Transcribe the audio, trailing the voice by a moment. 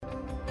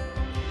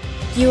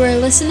You are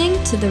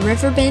listening to the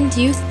Riverbend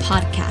Youth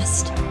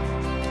Podcast.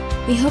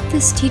 We hope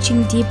this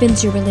teaching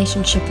deepens your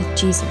relationship with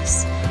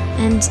Jesus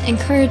and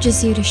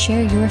encourages you to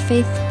share your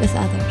faith with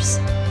others.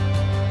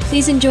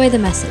 Please enjoy the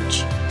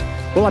message.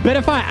 Well, I bet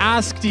if I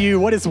asked you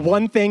what is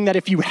one thing that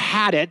if you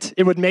had it,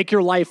 it would make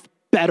your life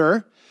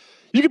better,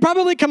 you could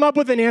probably come up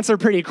with an answer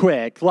pretty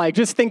quick. Like,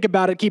 just think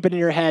about it, keep it in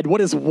your head.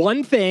 What is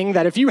one thing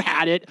that if you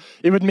had it,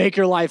 it would make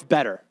your life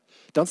better?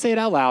 Don't say it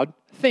out loud,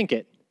 think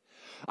it.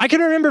 I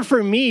can remember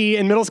for me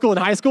in middle school and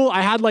high school,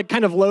 I had like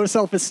kind of low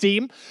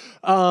self-esteem.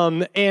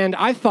 And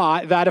I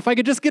thought that if I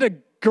could just get a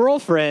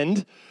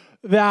girlfriend,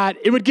 that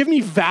it would give me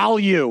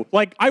value.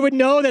 Like, I would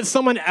know that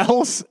someone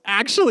else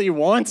actually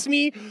wants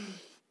me,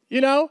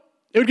 you know?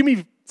 It would give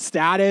me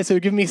status, it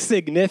would give me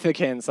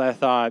significance, I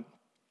thought.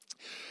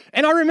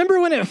 And I remember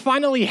when it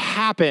finally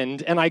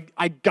happened and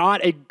I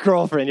got a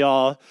girlfriend,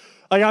 y'all.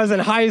 Like, I was in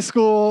high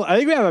school. I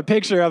think we have a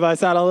picture of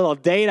us at a little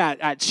date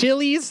at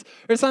Chili's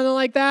or something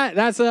like that.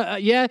 That's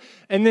yeah.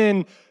 And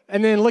then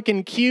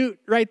looking cute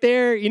right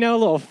there, you know, a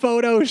little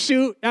photo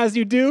shoot as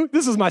you do.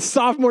 This was my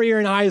sophomore year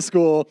in high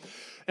school,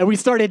 and we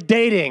started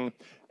dating.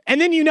 And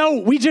then, you know,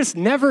 we just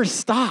never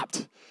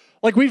stopped.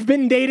 Like, we've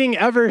been dating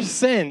ever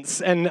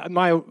since. And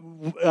my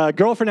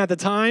girlfriend at the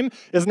time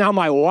is now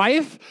my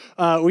wife.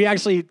 We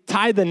actually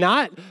tied the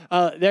knot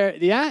there,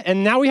 yeah,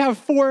 and now we have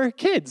 4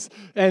 kids.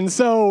 And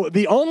so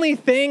the only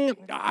thing,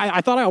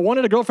 I thought I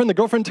wanted a girlfriend, the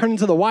girlfriend turned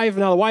into the wife,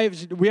 now the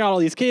wife, we got all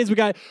these kids, we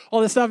got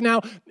all this stuff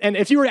now. And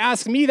if you were to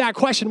ask me that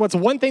question, what's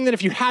one thing that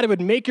if you had it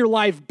would make your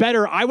life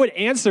better, I would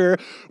answer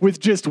with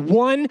just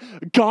one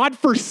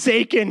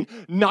godforsaken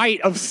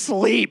night of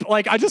sleep.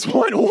 Like, I just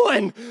want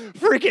one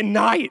freaking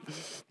night.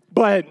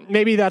 But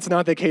maybe that's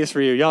not the case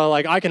for you. Y'all,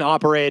 like, I can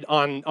operate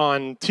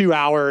on 2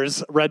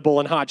 hours, Red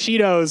Bull and hot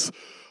Cheetos.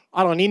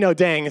 I don't need no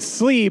dang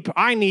sleep.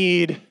 I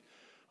need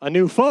a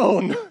new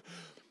phone.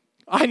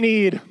 I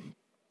need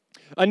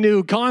a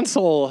new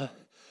console.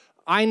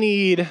 I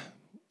need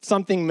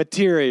something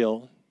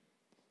material.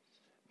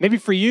 Maybe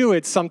for you,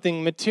 it's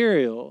something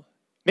material.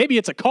 Maybe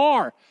it's a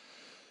car.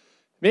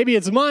 Maybe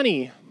it's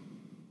money.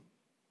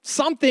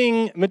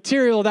 Something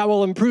material that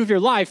will improve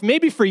your life.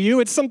 Maybe for you,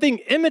 it's something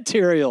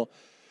immaterial,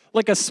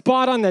 like a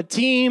spot on the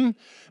team.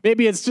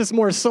 Maybe it's just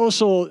more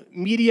social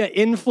media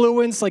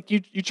influence, like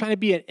you trying to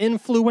be an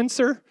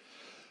influencer.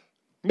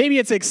 Maybe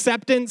it's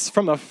acceptance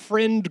from a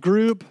friend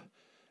group.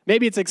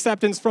 Maybe it's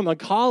acceptance from a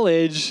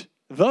college,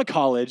 the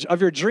college of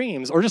your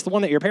dreams, or just the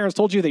one that your parents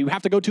told you that you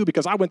have to go to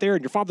because I went there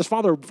and your father's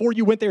father before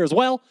you went there as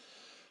well.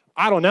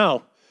 I don't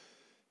know.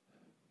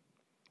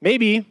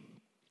 Maybe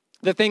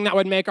the thing that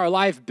would make our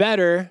life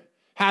better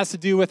has to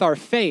do with our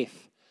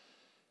faith.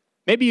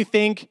 Maybe you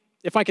think,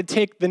 if I could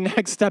take the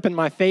next step in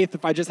my faith,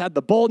 if I just had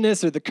the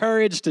boldness or the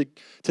courage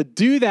to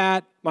do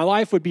that, my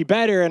life would be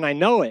better, and I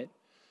know it.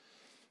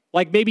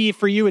 Like, maybe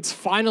for you, it's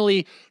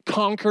finally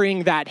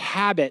conquering that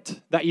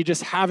habit that you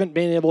just haven't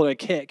been able to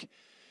kick.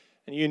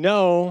 And you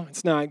know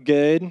it's not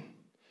good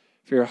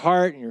for your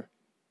heart and your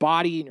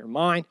body and your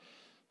mind,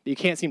 but you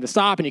can't seem to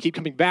stop, and you keep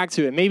coming back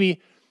to it.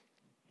 Maybe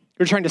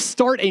you're trying to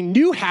start a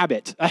new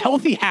habit, a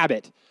healthy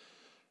habit.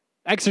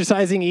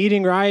 Exercising,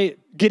 eating right,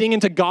 getting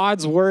into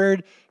God's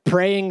word,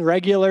 praying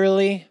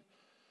regularly.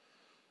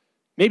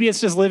 Maybe it's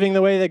just living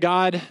the way that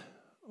God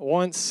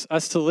wants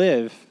us to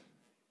live,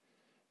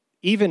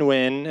 even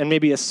when, and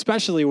maybe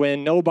especially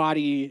when,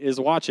 nobody is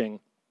watching.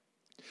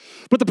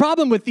 But the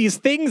problem with these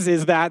things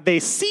is that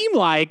they seem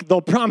like they'll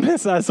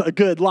promise us a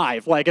good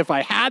life. Like, if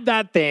I had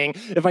that thing,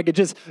 if I could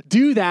just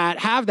do that,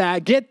 have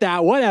that, get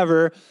that,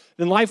 whatever,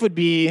 then life would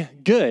be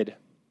good.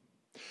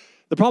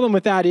 The problem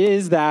with that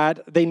is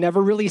that they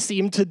never really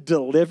seem to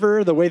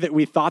deliver the way that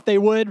we thought they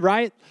would,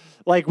 right?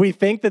 Like, we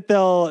think that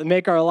they'll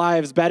make our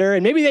lives better,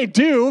 and maybe they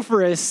do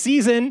for a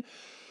season,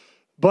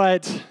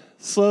 but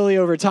slowly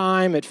over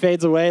time, it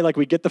fades away. Like,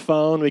 we get the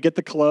phone, we get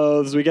the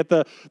clothes, we get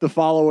the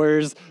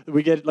followers,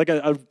 we get like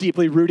a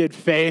deeply rooted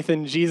faith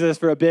in Jesus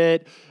for a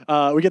bit,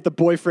 we get the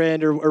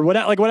boyfriend or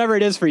whatever, like whatever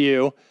it is for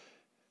you,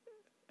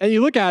 and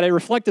you look at it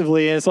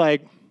reflectively, and it's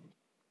like,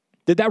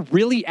 did that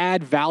really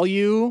add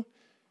value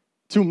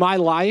to my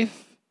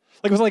life?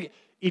 Like, it was like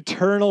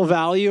eternal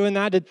value in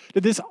that? Did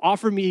this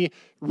offer me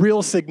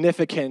real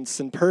significance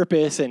and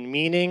purpose and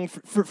meaning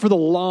for the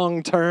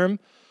long term?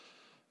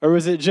 Or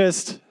was it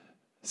just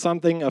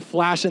something, a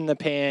flash in the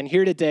pan,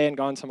 here today and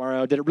gone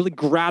tomorrow? Did it really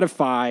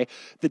gratify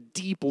the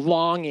deep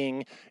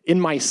longing in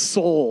my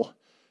soul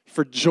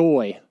for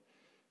joy,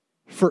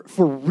 for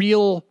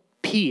real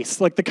peace,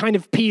 like the kind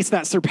of peace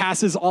that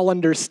surpasses all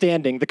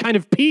understanding, the kind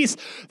of peace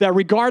that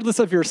regardless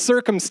of your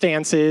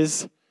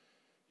circumstances,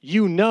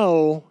 you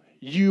know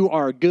you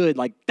are good.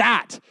 Like,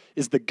 that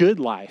is the good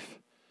life,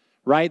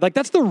 right? Like,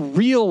 that's the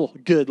real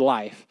good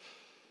life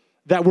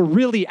that we're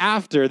really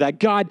after, that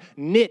God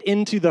knit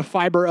into the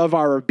fiber of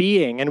our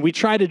being. And we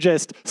try to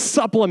just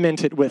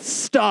supplement it with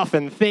stuff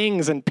and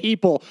things and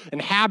people and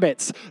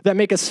habits that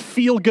make us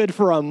feel good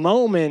for a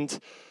moment,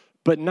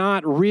 but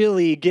not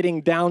really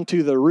getting down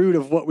to the root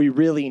of what we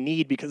really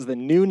need, because the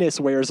newness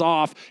wears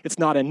off. It's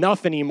not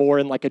enough anymore.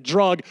 And like a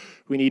drug,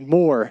 we need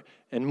more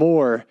and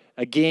more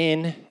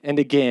again and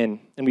again.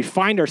 And we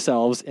find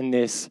ourselves in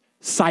this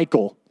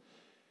cycle.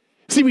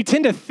 See, we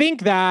tend to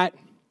think that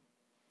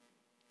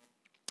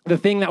the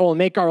thing that will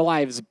make our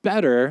lives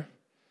better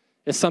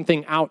is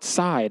something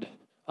outside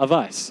of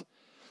us.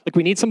 Like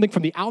we need something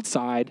from the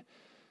outside,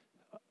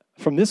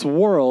 from this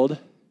world,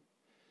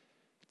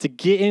 to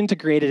get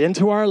integrated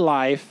into our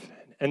life,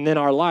 and then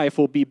our life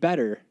will be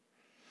better.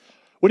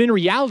 When in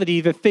reality,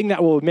 the thing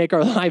that will make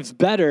our lives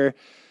better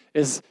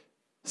is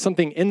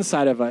something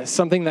inside of us,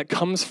 something that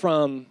comes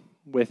from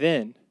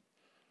within.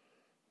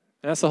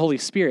 And that's the Holy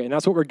Spirit. And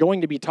that's what we're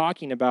going to be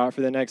talking about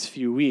for the next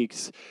few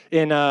weeks.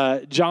 In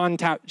John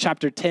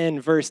chapter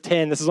 10, verse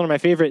 10, this is one of my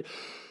favorite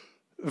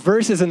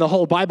verses in the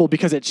whole Bible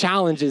because it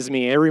challenges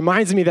me. It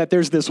reminds me that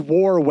there's this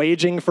war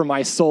waging for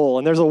my soul,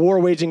 and there's a war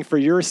waging for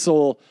your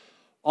soul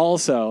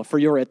also, for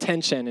your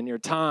attention and your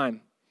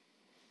time.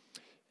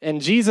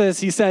 And Jesus,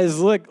 he says,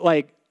 look,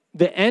 like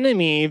the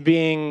enemy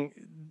being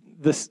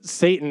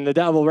Satan, the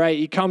devil, right?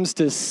 He comes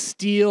to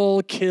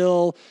steal,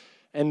 kill,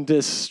 and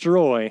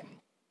destroy.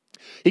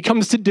 He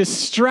comes to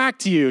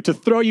distract you, to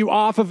throw you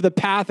off of the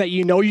path that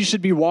you know you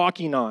should be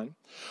walking on.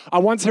 I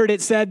once heard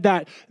it said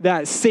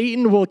that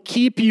Satan will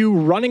keep you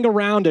running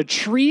around a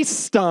tree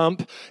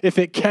stump if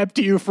it kept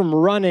you from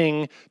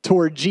running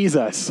toward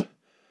Jesus.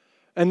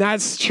 And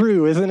that's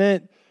true, isn't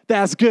it?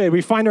 That's good.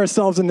 We find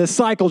ourselves in this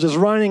cycle just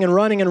running and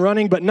running and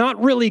running, but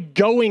not really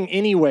going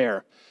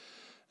anywhere.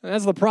 And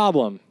that's the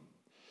problem.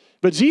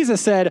 But Jesus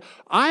said,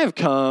 I have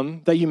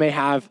come that you may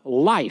have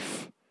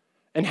life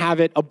and have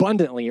it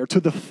abundantly or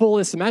to the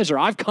fullest measure.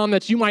 I've come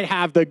that you might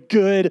have the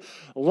good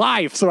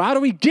life. So how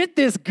do we get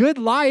this good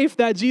life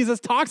that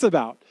Jesus talks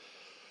about?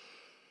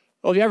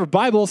 Well, if you have a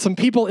Bible, some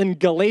people in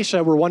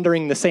Galatia were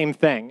wondering the same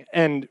thing.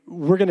 And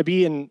we're going to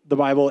be in the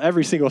Bible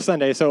every single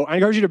Sunday. So I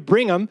encourage you to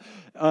bring them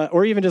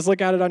or even just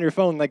look at it on your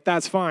phone. Like,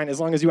 that's fine as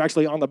long as you're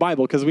actually on the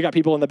Bible, because we got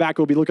people in the back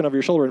who will be looking over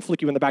your shoulder and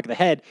flick you in the back of the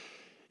head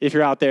if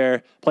you're out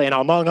there playing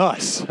Among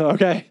Us,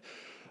 okay?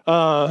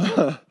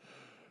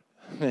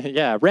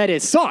 Yeah, red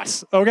is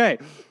sauce. Okay.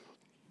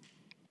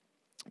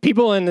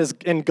 People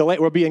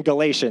we'll be in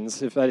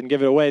Galatians, if I didn't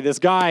give it away. This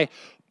guy,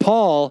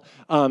 Paul,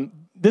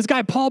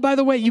 by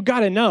the way, you got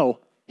to know,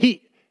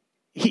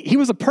 he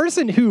was a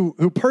person who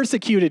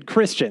persecuted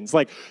Christians.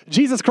 Like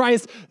Jesus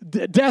Christ,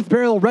 death,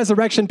 burial,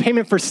 resurrection,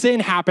 payment for sin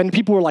happened.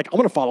 People were like, I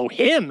want to follow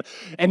him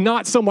and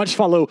not so much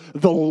follow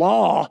the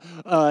law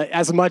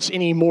as much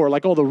anymore,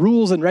 like all the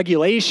rules and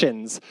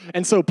regulations.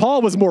 And so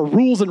Paul was more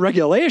rules and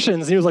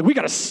regulations. And he was like, we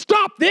got to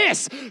stop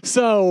this.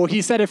 So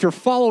he said, if you're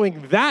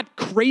following that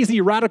crazy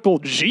radical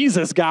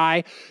Jesus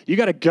guy, you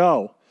got to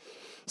go.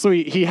 So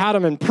he had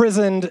him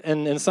imprisoned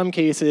and in some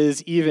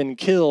cases even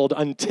killed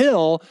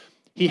until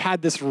he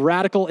had this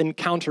radical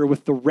encounter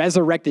with the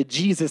resurrected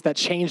Jesus that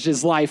changed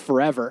his life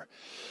forever.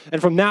 And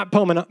from that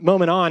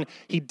moment on,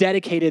 he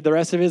dedicated the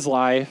rest of his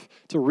life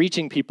to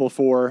reaching people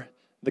for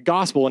the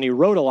gospel. And he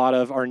wrote a lot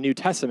of our New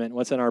Testament,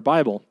 what's in our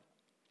Bible.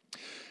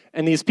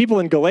 And these people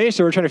in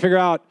Galatia were trying to figure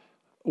out,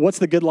 what's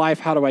the good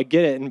life? How do I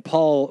get it? And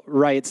Paul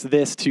writes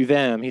this to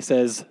them. He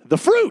says, the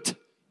fruit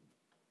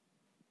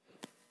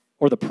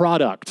or the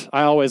product.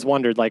 I always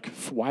wondered, like,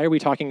 why are we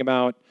talking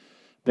about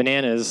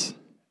bananas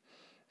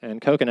and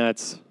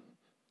coconuts?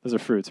 Those are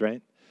fruits,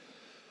 right?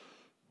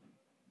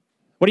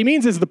 What he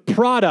means is the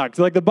product,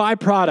 like the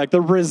byproduct,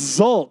 the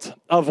result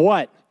of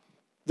what?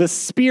 The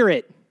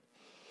Spirit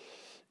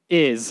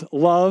is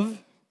love,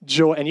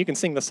 joy, and you can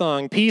sing the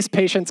song, peace,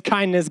 patience,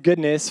 kindness,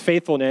 goodness,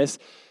 faithfulness,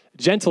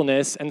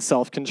 gentleness, and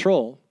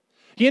self-control.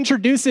 He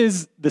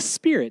introduces the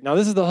Spirit. Now,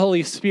 this is the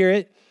Holy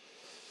Spirit.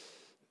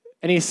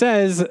 And he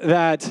says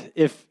that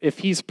if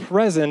he's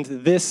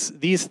present,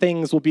 these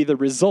things will be the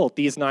result,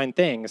 these 9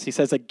 things. He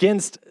says,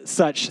 against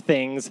such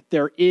things,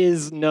 there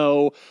is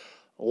no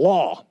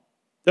law.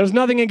 There's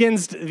nothing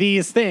against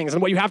these things.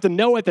 And what you have to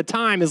know at the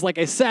time is, like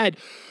I said,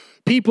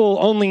 people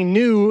only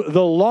knew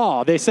the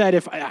law. They said,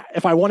 if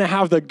I want to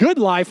have the good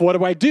life,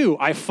 what do?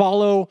 I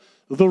follow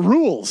the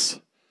rules.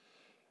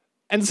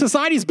 And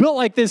society's built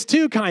like this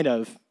too, kind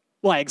of.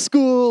 Like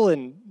school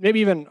and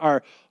maybe even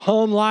our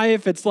home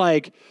life. It's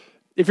like,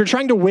 if you're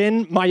trying to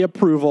win my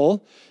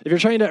approval, if you're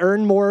trying to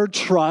earn more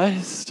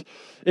trust,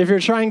 if you're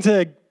trying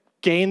to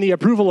gain the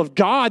approval of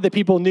God that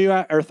people knew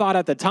or thought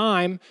at the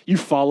time, you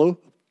follow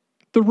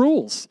the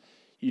rules.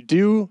 You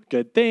do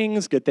good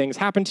things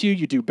happen to you.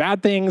 You do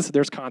bad things,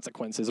 there's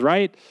consequences,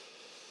 right?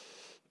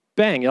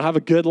 Bang, you'll have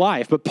a good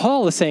life. But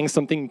Paul is saying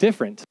something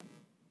different.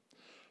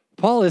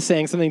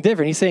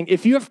 He's saying,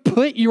 if you have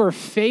put your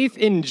faith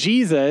in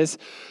Jesus,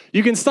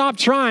 you can stop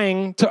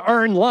trying to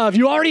earn love.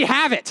 You already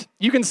have it.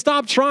 You can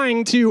stop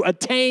trying to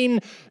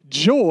attain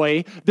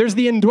joy. There's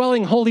the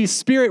indwelling Holy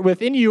Spirit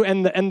within you,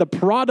 and the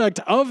product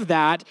of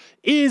that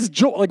is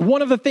joy. Like,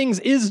 one of the things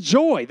is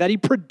joy that he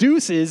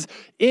produces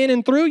in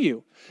and through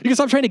you. You can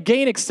stop trying to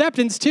gain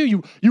acceptance too.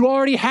 You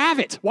already have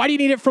it. Why do you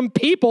need it from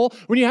people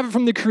when you have it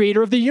from the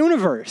creator of the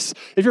universe?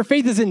 If your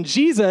faith is in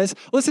Jesus,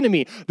 listen to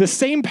me, the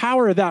same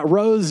power that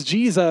rose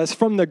Jesus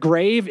from the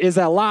grave is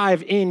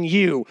alive in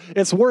you.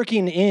 It's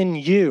working in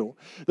you.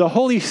 The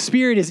Holy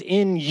Spirit is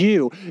in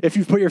you if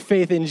you've put your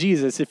faith in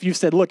Jesus. If you've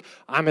said, look,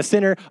 I'm a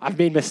sinner, I've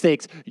made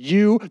mistakes.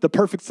 You, the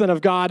perfect Son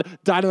of God,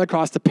 died on the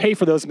cross to pay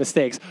for those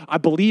mistakes. I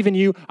believe in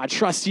you. I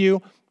trust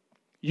you.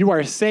 You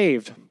are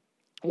saved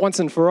once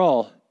and for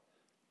all.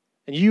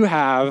 And you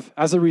have,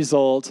 as a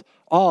result,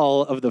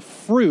 all of the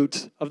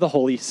fruit of the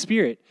Holy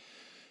Spirit.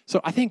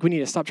 So I think we need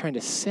to stop trying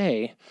to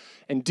say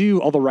and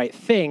do all the right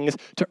things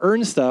to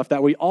earn stuff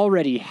that we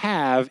already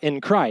have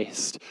in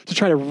Christ, to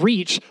try to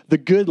reach the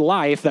good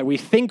life that we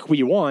think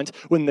we want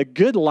when the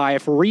good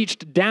life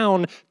reached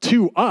down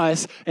to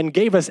us and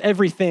gave us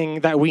everything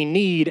that we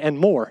need and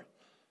more.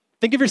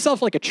 Think of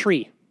yourself like a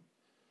tree.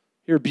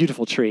 You're a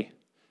beautiful tree,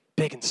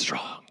 big and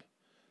strong.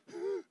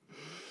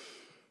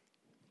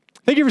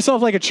 Think of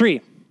yourself like a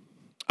tree.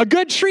 A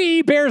good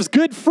tree bears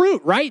good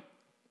fruit, right?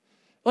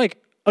 Like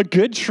a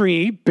good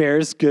tree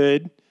bears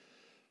good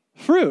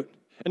fruit.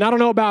 And I don't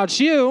know about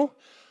you,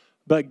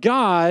 but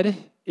God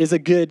is a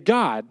good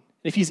God.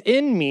 If he's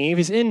in me, if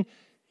he's in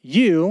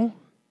you,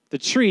 the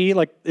tree,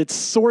 like its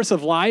source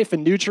of life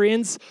and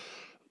nutrients,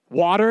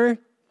 water,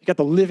 you got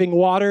the living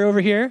water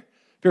over here.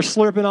 If you're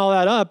slurping all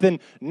that up, then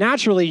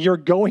naturally you're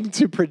going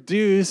to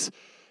produce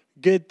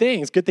good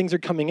things. Good things are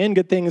coming in.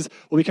 Good things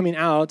will be coming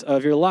out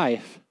of your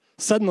life.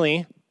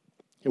 Suddenly,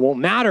 it won't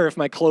matter if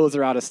my clothes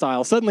are out of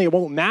style. Suddenly, it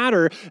won't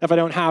matter if I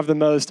don't have the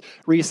most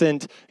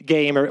recent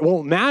game, or it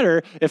won't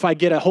matter if I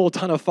get a whole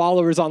ton of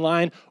followers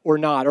online or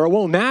not, or it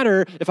won't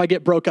matter if I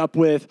get broke up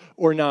with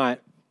or not.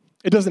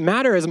 It doesn't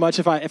matter as much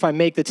if I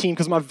make the team,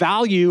 because my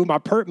value,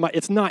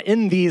 it's not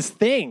in these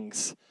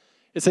things.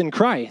 It's in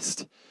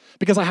Christ.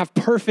 Because I have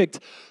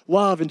perfect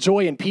love and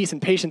joy and peace and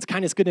patience,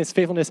 kindness, goodness,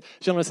 faithfulness,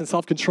 gentleness, and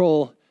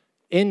self-control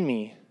in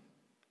me.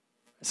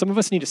 Some of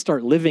us need to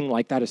start living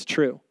like that is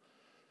true.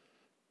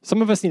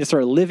 Some of us need to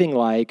start living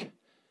like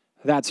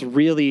that's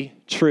really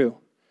true.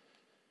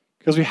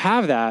 Because we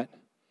have that.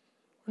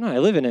 We're not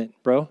living it,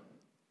 bro.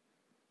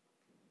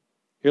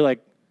 You're like,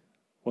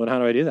 well, how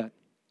do I do that?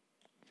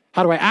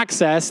 How do I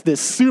access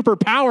this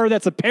superpower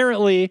that's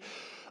apparently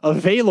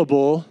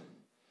available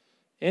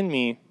in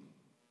me?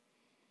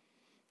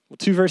 Well,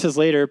 2 verses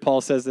later,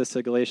 Paul says this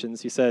to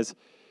Galatians. He says,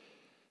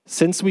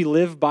 since we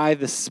live by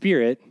the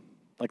Spirit,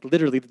 like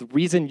literally the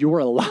reason you're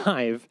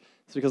alive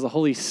is because the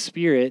Holy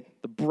Spirit,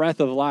 the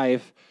breath of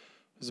life,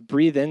 was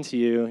breathed into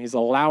you. He's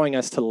allowing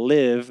us to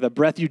live. The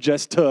breath you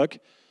just took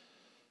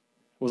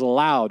was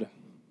allowed.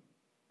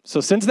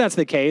 So since that's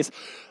the case,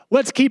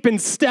 let's keep in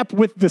step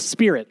with the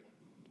Spirit.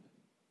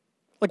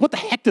 Like, what the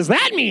heck does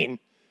that mean?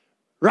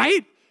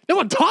 Right? No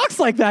one talks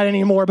like that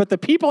anymore, but the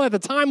people at the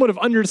time would have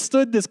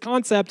understood this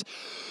concept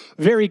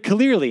very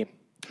clearly.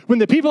 When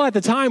the people at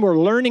the time were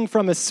learning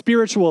from a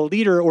spiritual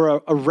leader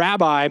or a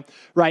rabbi,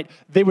 right,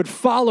 they would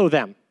follow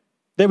them.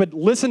 They would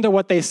listen to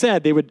what they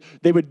said. They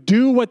would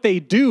do what they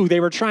do. They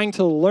were trying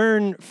to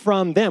learn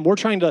from them. We're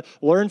trying to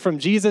learn from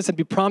Jesus and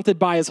be prompted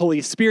by his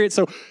Holy Spirit.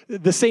 So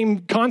the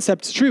same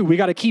concept's true. We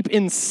got to keep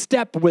in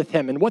step with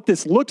him. And what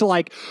this looked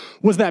like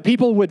was that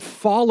people would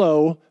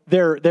follow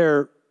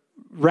their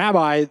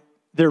rabbi,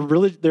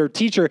 their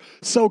teacher,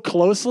 so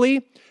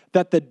closely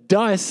that the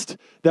dust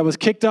that was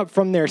kicked up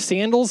from their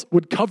sandals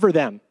would cover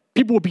them.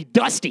 People would be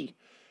dusty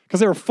because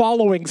they were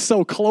following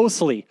so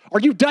closely. Are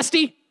you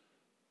dusty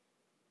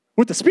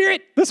with the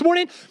Spirit this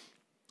morning?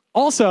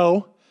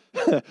 Also,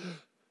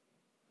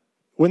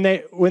 when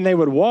they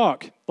would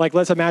walk, like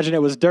let's imagine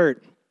it was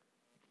dirt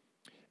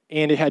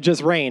and it had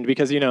just rained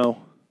because,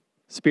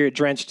 Spirit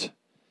drenched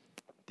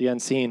the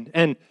unseen.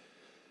 And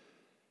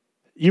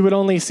you would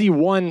only see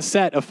one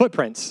set of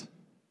footprints.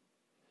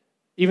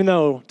 Even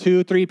though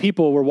 2-3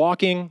 people were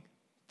walking,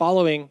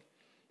 following,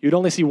 you'd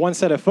only see one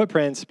set of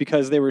footprints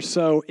because they were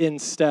so in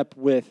step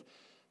with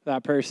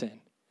that person.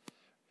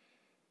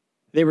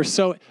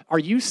 Are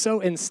you so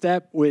in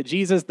step with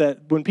Jesus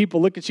that when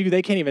people look at you,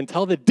 they can't even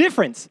tell the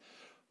difference?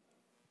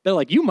 They're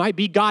like, you might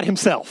be God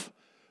himself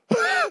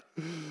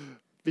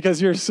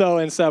because you're so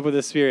in step with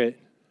the Spirit.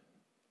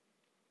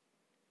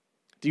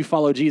 Do you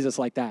follow Jesus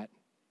like that?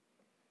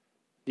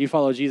 Do you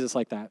follow Jesus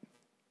like that?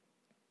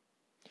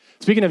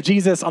 Speaking of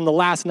Jesus, on the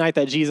last night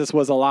that Jesus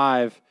was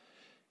alive,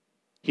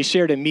 he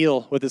shared a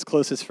meal with his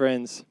closest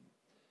friends.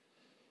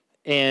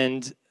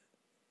 And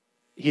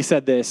he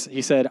said this.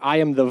 He said, I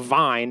am the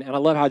vine. And I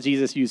love how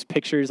Jesus used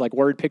pictures, like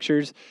word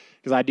pictures,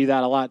 because I do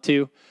that a lot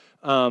too.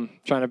 Trying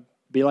to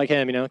be like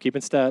him, keep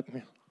in step.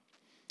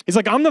 He's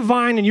like, I'm the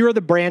vine and you are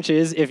the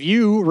branches. If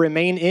you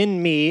remain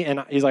in me,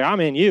 and he's like, I'm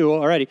in you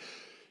already.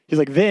 He's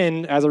like,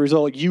 then as a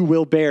result, you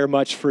will bear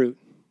much fruit.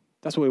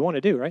 That's what we want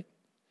to do, right?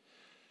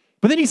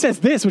 But then he says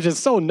this, which is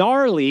so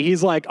gnarly.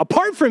 He's like,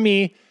 apart from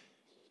me,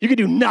 you can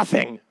do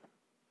nothing.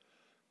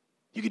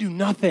 You can do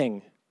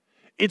nothing.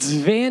 it's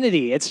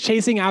vanity. It's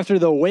chasing after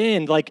the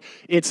wind. Like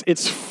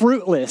it's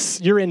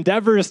fruitless. Your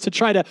endeavors to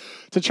try to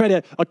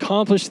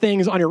accomplish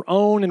things on your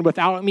own and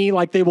without me,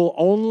 like they will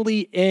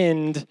only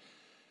end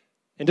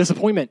in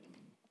disappointment.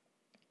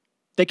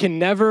 They can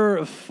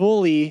never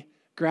fully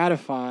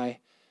gratify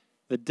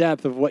the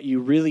depth of what you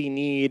really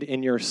need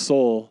in your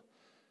soul.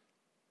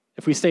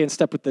 If we stay in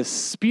step with the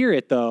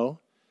Spirit, though,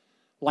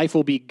 life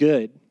will be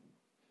good,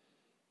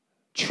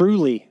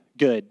 truly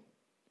good,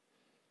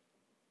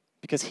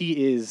 because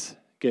he is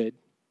good.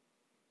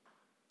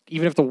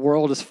 Even if the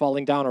world is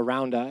falling down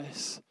around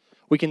us,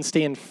 we can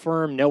stand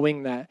firm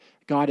knowing that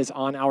God is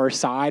on our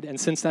side, and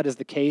since that is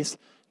the case,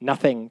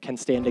 nothing can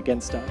stand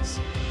against us.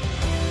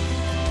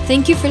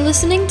 Thank you for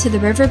listening to the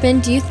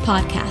Riverbend Youth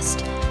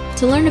Podcast.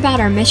 To learn about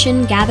our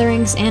mission,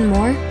 gatherings, and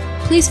more,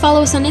 please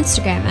follow us on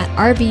Instagram at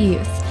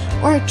RBYouth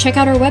or check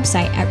out our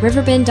website at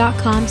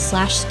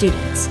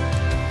riverbend.com/students.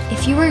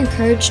 If you were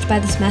encouraged by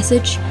this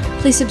message,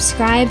 please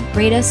subscribe,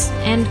 rate us,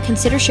 and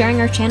consider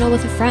sharing our channel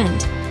with a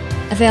friend.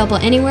 Available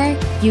anywhere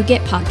you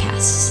get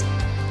podcasts.